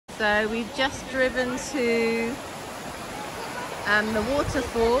So we've just driven to the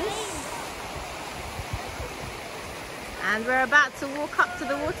waterfalls, and we're about to walk up to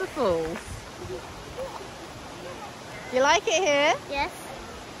the waterfalls. You like it here? Yes.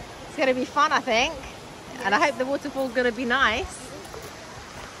 It's going to be fun, I think. Yes. And I hope the waterfall's going to be nice.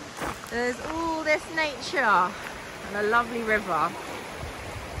 There's all this nature and a lovely river.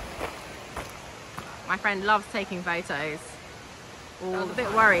 My friend loves taking photos. I was a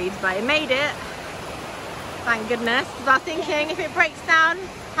bit worried, but it made it. Thank goodness. Because I was thinking, if it breaks down,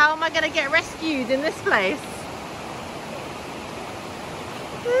 how am I going to get rescued in this place?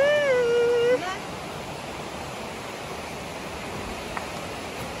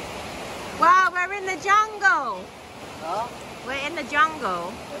 Wow, we're in the jungle. Huh? We're in the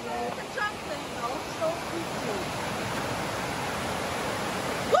jungle. The jungle, you know,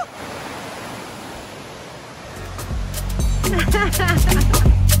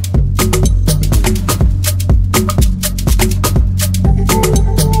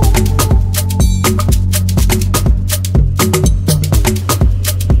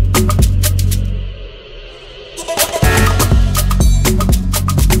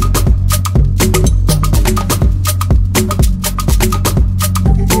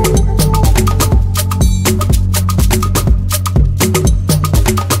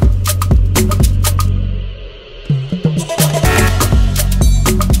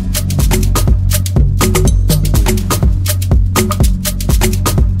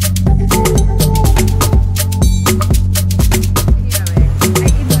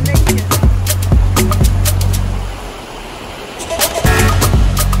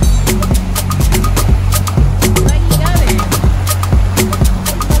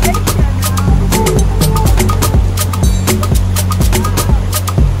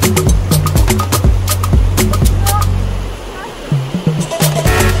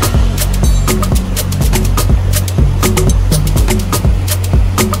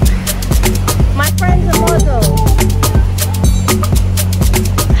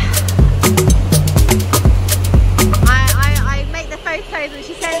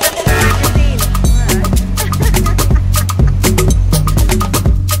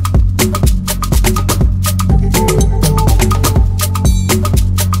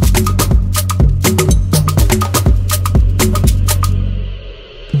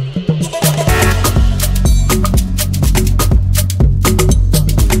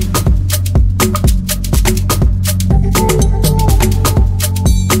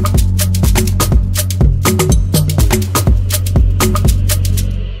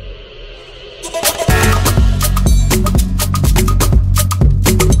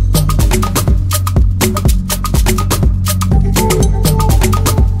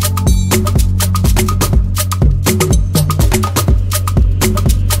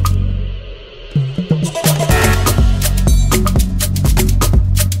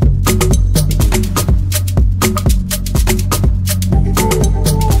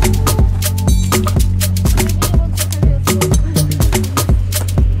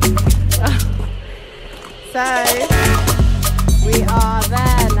 so we are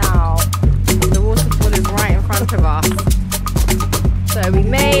there now. The waterfall is right in front of us. So we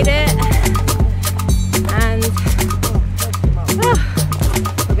made it, and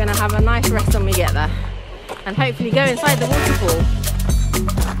we're gonna have a nice rest when we get there, and hopefully go inside the waterfall.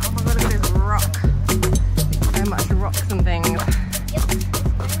 Oh my god, look at this rock. So much rocks and things.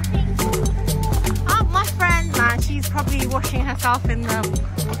 Oh, my friend, man, she's probably washing herself in the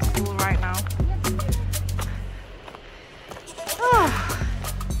waterfall right now.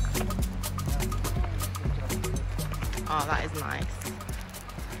 Oh, that is nice.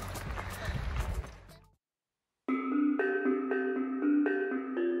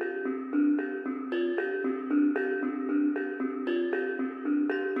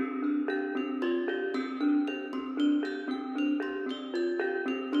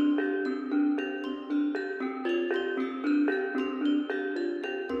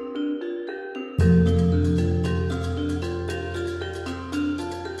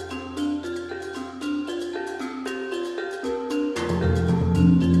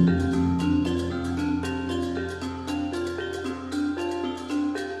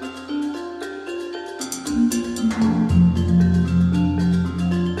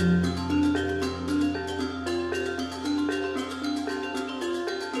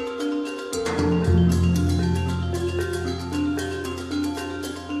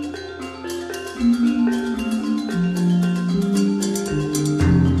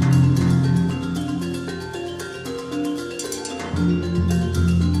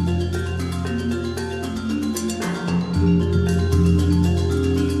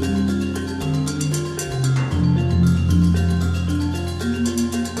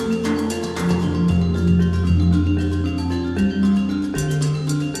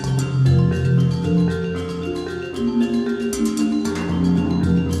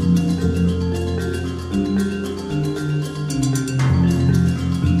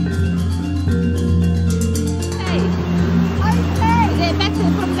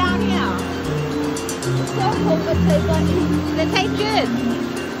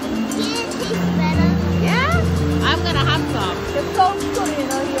 tastes better. Yeah? I'm gonna have some. It's so good, you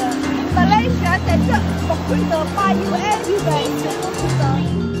know, here. In Malaysia, they just put the buy you everywhere.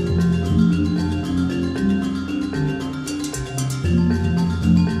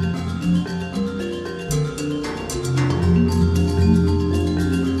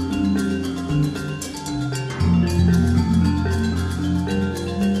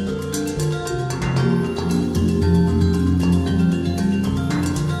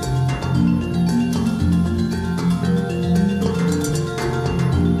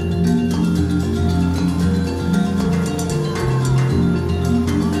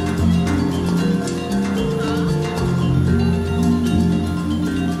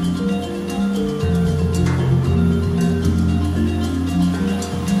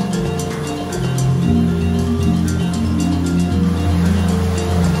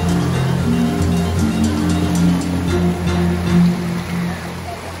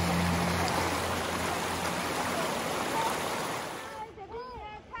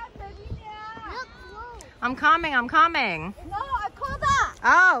 I'm coming. No, I call that.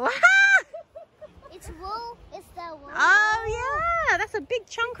 Oh. It's wool. It's the wool. Oh yeah, that's a big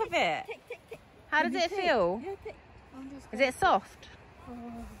chunk of it. Take. How does it feel? Yeah, take. Is it soft?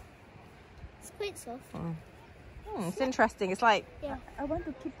 It's quite soft. It's interesting. It's like Yeah. I want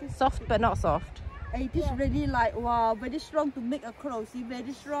to keep this. soft but not soft. Hey, this really like, wow, very strong to make a clothes. See,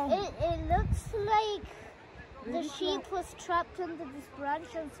 very strong. It looks like the sheep was trapped under this branch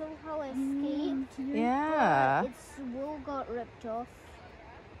and somehow escaped. Yeah. Its wool got ripped off.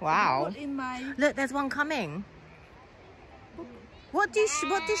 Wow. Put in my... Look, there's one coming. What do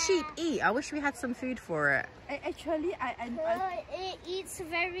sheep eat? I wish we had some food for it. Actually, It eats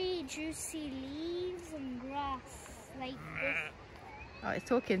very juicy leaves and grass like this. Oh, it's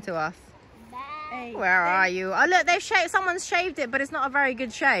talking to us. Hey, Where are you? Oh look, they've shaved. Someone's shaved it, but it's not a very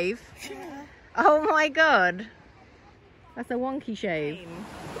good shave. Oh my god, that's a wonky shave.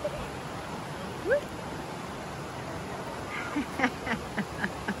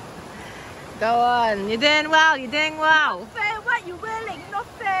 Go on, you're doing well. You're doing well. fair, what you wearing? Not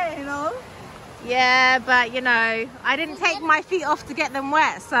fair, you know. Yeah, but you know, I didn't take my feet off to get them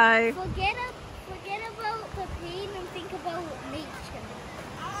wet, so. Forget about the pain and think about nature.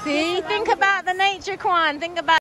 See, think about the nature, Kwan. Think about.